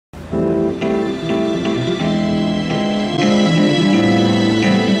你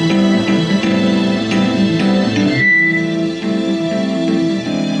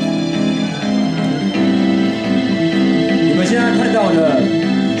们现在看到的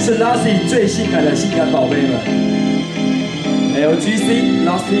是 Luxy 最性感的性感宝贝们 ，LGC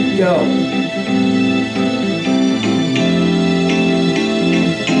Luxy Girls。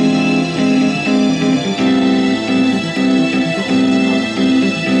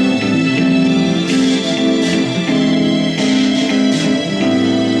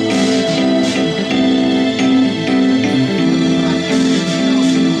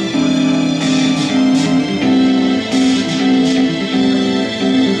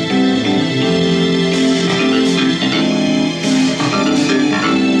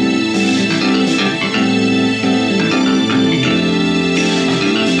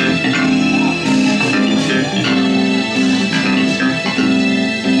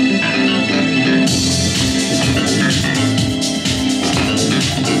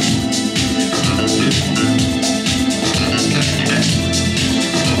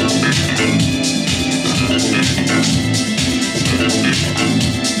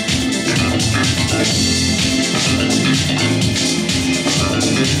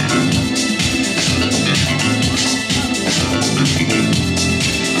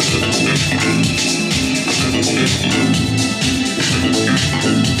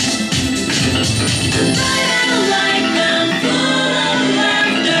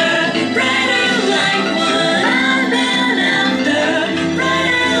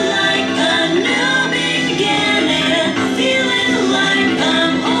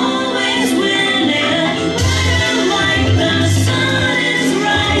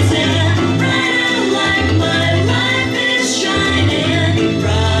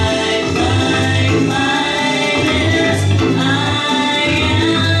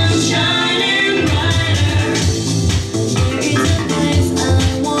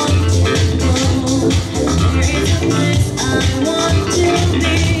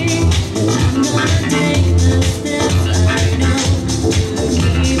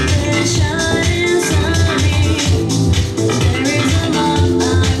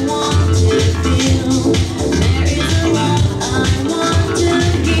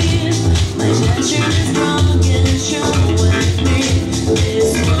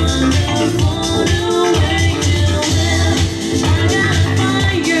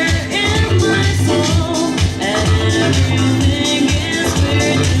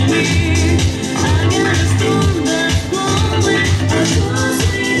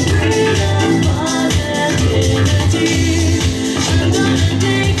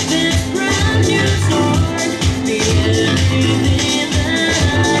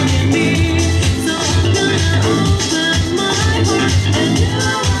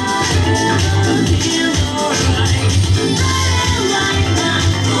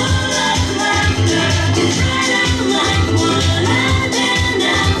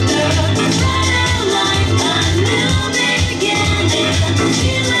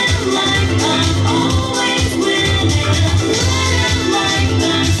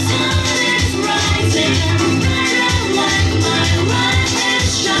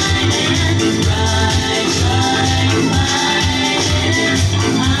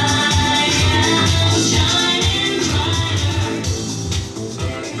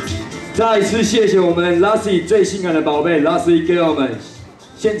 再一次谢谢我们 Luxy 最性感的宝贝 Luxy Girls 们，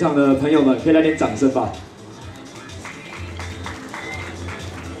现场的朋友们可以来点掌声吧。